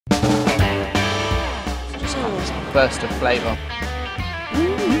burst of flavour.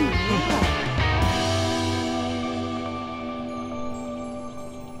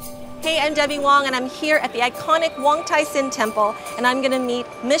 Hey, I'm Debbie Wong, and I'm here at the iconic Wong Tai Sin Temple, and I'm going to meet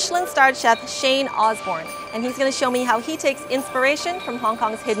Michelin-starred chef Shane Osborn, and he's going to show me how he takes inspiration from Hong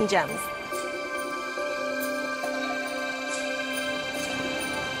Kong's hidden gems.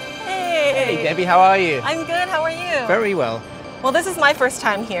 Hey Debbie, how are you? I'm good, how are you? Very well. Well, this is my first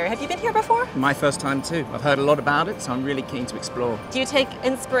time here. Have you been here before? My first time too. I've heard a lot about it, so I'm really keen to explore. Do you take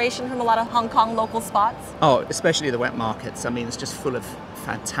inspiration from a lot of Hong Kong local spots? Oh, especially the wet markets. I mean, it's just full of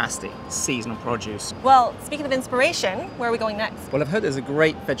fantastic seasonal produce. Well, speaking of inspiration, where are we going next? Well, I've heard there's a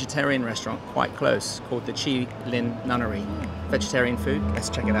great vegetarian restaurant quite close called the Nunnery. Vegetarian food. Let's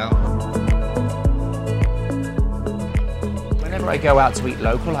check it out. Whenever I go out to eat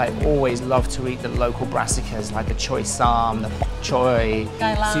local, I always love to eat the local brassicas, like the choy sam, the bok choy,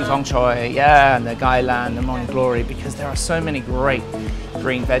 su fong choy, yeah, and the gai lan, the morning glory, because there are so many great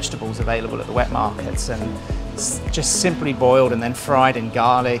green vegetables available at the wet markets, and it's just simply boiled and then fried in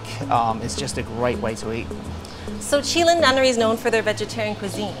garlic. It's just a great way to eat. So Michelin Nunnery is known for their vegetarian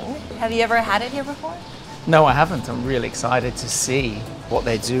cuisine. Have you ever had it here before? No, I haven't. I'm really excited to see what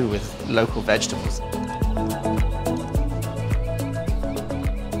they do with local vegetables.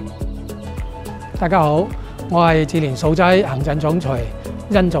 大家好，我係智聯素齋行政總裁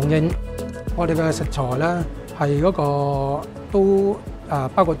殷仲英。我哋嘅食材咧係嗰個都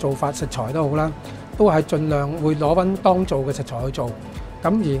包括做法食材都好啦，都係盡量會攞返當造嘅食材去做。咁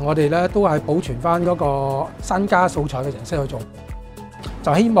而我哋咧都係保存返嗰個新加素菜嘅形式去做，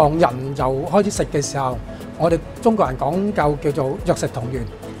就希望人由開始食嘅時候，我哋中國人講究叫做藥食同源。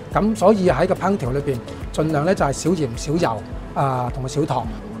咁所以喺個烹調裏邊，盡量咧就係少鹽少油同埋少糖。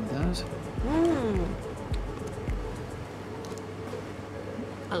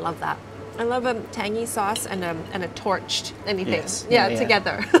 I love that. I love a tangy sauce and a torched anything. Yes. Yeah, Yeah.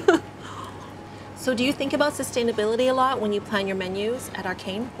 together. So do you think about sustainability a lot when you plan your menus at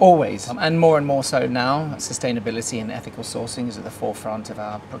Arcane? Always, and more so now. Sustainability and ethical sourcing is at the forefront of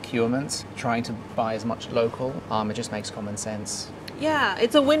our procurement. Trying to buy as much local, it just makes common sense. Yeah,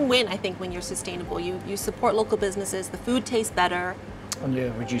 it's a win-win, I think, when you're sustainable. You support local businesses, the food tastes better. And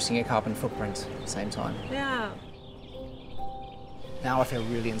you're reducing your carbon footprint at the same time. Yeah. Now I feel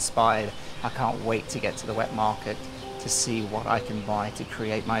really inspired. I can't wait to get to the wet market to see what I can buy to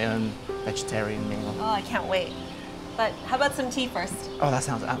create my own vegetarian meal. Oh, I can't wait. But how about some tea first? Oh, that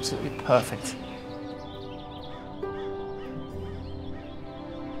sounds absolutely perfect.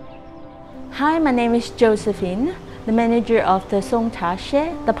 Hi, my name is Josephine, the manager of the Song Ta She,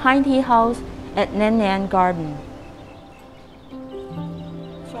 the Pine Tea House at Nanyang Garden.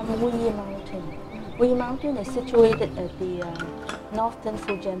 From Wuyi Mountain. Wuyi Mountain is situated at the northern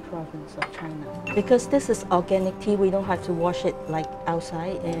Fujian province of China. Because this is organic tea, we don't have to wash it like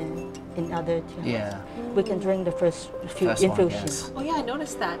outside and in other teas. Yeah. We can drink the first few infusions. Yes. Oh yeah, I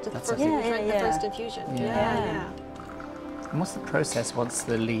noticed that. The That's first, it. you drank the first infusion. Yeah. And what's the process once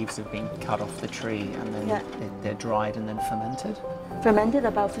the leaves have been cut off the tree and then they're dried and then fermented? Fermented,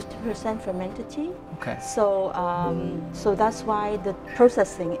 about 50% fermented tea. Okay. So, so that's why the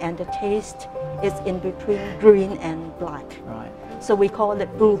processing and the taste is in between green and black. Right. So we call it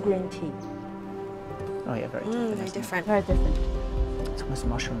blue-green tea. Oh yeah, very different. Very different. Very different. It's almost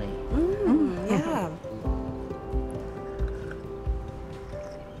mushroomy. Yeah.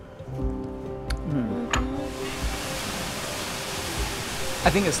 I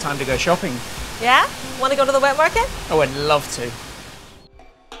think it's time to go shopping. Yeah? Want to go to the wet market? Oh, I'd love to.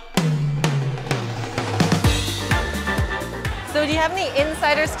 So do you have any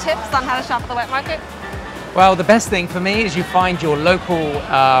insider's tips on how to shop at the wet market? Well, the best thing for me is you find your local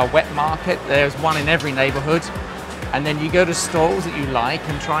wet market. There's one in every neighborhood. And then you go to stalls that you like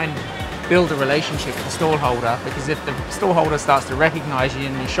and try and build a relationship with the stallholder, because if the stallholder starts to recognize you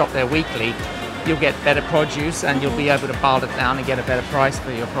and you shop there weekly, you'll get better produce and you'll be able to barter it down and get a better price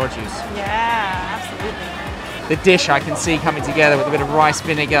for your produce. Yeah, absolutely. The dish I can see coming together with a bit of rice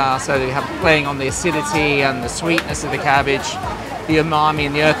vinegar, so you have playing on the acidity and the sweetness of the cabbage, the umami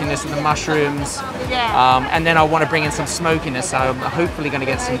and the earthiness of the mushrooms. Yeah. And then I want to bring in some smokiness, so I'm hopefully going to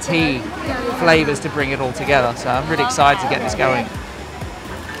get some tea flavors to bring it all together. So I'm really excited to get this going.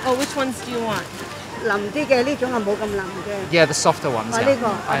 Oh, which ones do you want? Yeah, the softer ones. Yeah.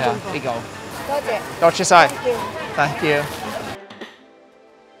 Here you go. Thank you.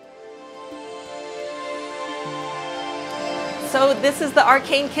 So this is the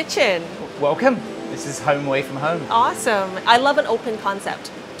Arcane kitchen. Welcome. This is home away from home. Awesome. I love an open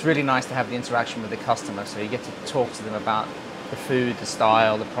concept. It's really nice to have the interaction with the customer, so you get to talk to them about the food, the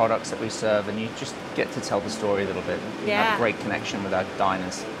style, the products that we serve, and you just get to tell the story a little bit. You have a great connection with our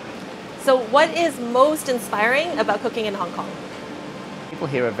diners. So what is most inspiring about cooking in Hong Kong? People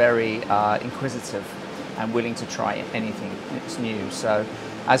here are very inquisitive and willing to try anything that's new. So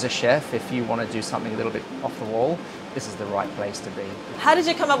as a chef, if you want to do something a little bit off the wall, this is the right place to be. How did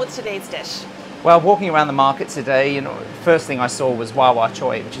you come up with today's dish? Well, walking around the market today, first thing I saw was one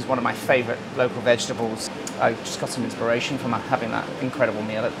choy, which is one of my favorite local vegetables. I just got some inspiration from having that incredible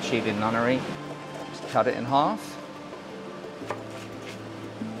meal at the Chi Nunnery. Just cut it in half.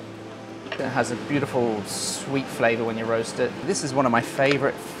 It has a beautiful sweet flavor when you roast it. This is one of my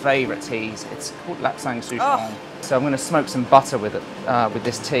favorite teas. It's called Lapsang Souchong. Oh. So I'm going to smoke some butter with it, with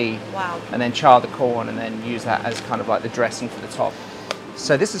this tea. Wow. And then char the corn and then use that as kind of like the dressing for the top.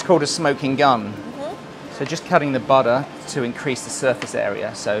 So this is called a smoking gun. So just cutting the butter to increase the surface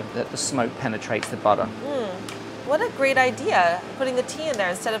area so that the smoke penetrates the butter. What a great idea, putting the tea in there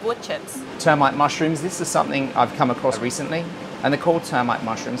instead of wood chips. Termite mushrooms, this is something I've come across recently. And they're called termite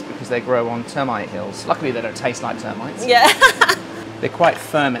mushrooms because they grow on termite hills. Luckily they don't taste like termites. Yeah. They're quite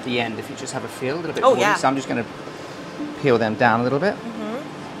firm at the end if you just have a feel, a little bit. Oh, yeah. So I'm just going to peel them down a little bit.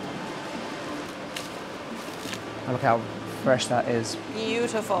 Oh, look how fresh that is.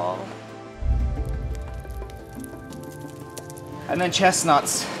 Beautiful. And then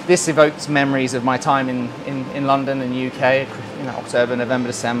chestnuts. This evokes memories of my time in London and UK, October, November,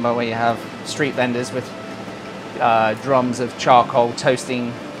 December, where you have street vendors with drums of charcoal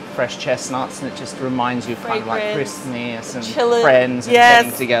toasting fresh chestnuts, and it just reminds you of kind of like Christmas and friends and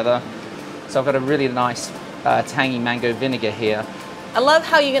getting together. So I've got a really nice tangy mango vinegar here. I love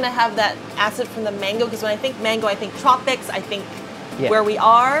how you're going to have that acid from the mango, because when I think mango, I think tropics, I think where we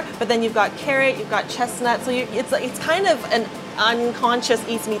are, but then you've got carrot, you've got chestnut, so it's kind of an unconscious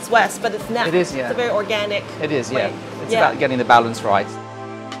East meets West, but it's not. It is, yeah. It's a very organic It is, way. yeah. It's about getting the balance right.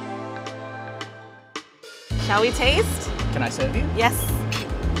 Shall we taste? Can I serve you? Yes.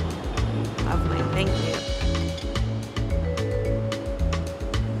 Lovely, thank you.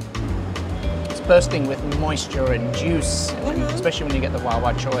 It's bursting with moisture and juice, especially when you get the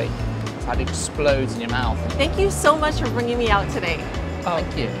one choy. It's how it explodes in your mouth. Thank you so much for bringing me out today. Oh,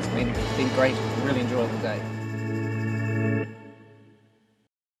 thank you. It's been great. Really enjoyable day.